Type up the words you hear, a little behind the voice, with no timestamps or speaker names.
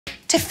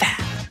to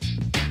fab.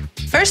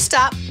 First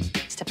stop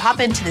is to pop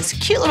into this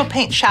cute little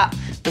paint shop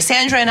with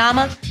Sandra and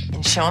Amma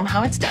and show them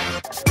how it's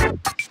done.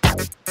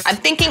 I'm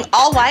thinking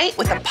all white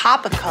with a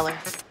pop of color.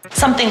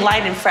 Something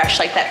light and fresh,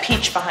 like that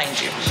peach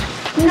behind you.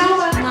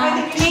 No,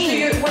 I think you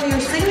should do one of your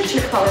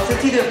signature colors.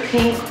 It's either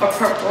pink or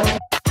purple.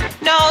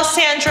 No,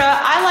 Sandra,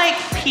 I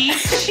like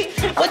peach.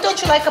 What don't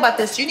you like about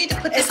this? You need to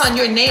put this on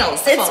your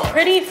nails. It's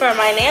pretty for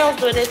my nails,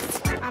 but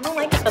I don't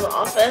like it for the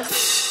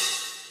office.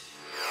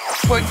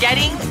 We're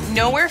getting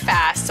nowhere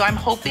fast, so I'm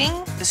hoping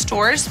the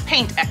store's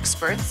paint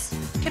experts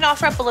can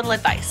offer up a little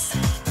advice.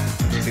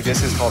 See,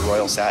 this is called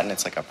Royal Satin.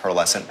 It's like a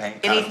pearlescent paint.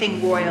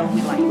 Anything royal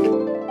we like.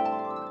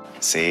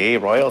 See,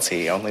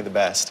 royalty, only the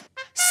best.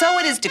 So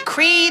it is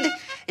decreed,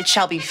 it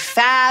shall be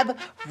fab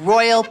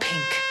royal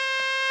pink.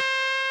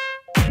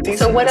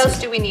 So what else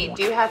do we need?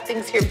 Do you have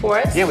things here for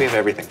us? Yeah, we have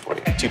everything for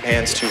you. 2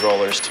 pans, 2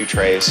 rollers, 2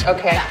 trays.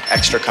 Okay.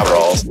 Extra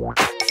coveralls.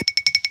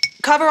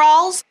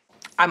 Coveralls?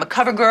 I'm a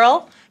cover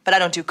girl, but I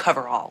don't do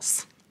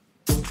coveralls.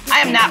 I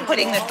am not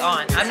putting this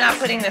on. I'm not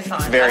putting this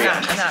on. Very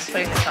I'm not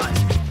putting this on.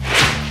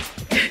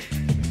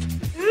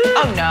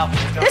 Oh no.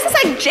 This is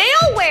like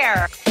jail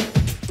wear.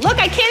 Look,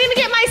 I can't even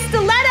get my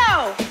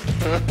stiletto.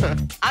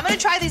 I'm gonna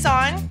try these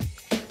on,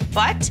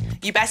 but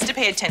you best to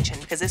pay attention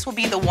because this will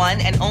be the one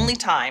and only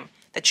time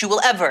that you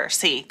will ever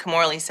see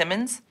Kimora Lee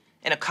Simmons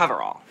in a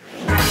coverall.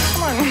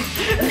 Come on.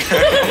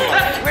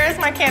 Where's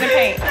my can of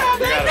paint?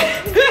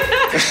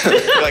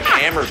 Like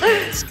hammer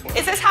pants.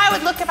 Is this how I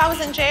would look if I was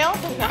in jail?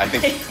 I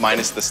think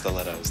minus the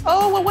stilettos.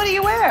 Oh, well, what do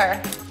you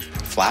wear?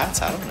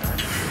 Flats? I don't know.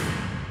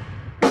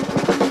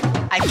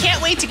 I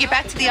can't wait to get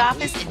back to the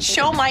office and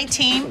show my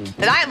team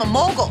that I am a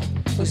mogul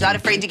who's not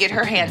afraid to get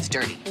her hands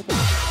dirty.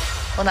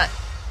 Well, not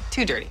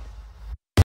too dirty.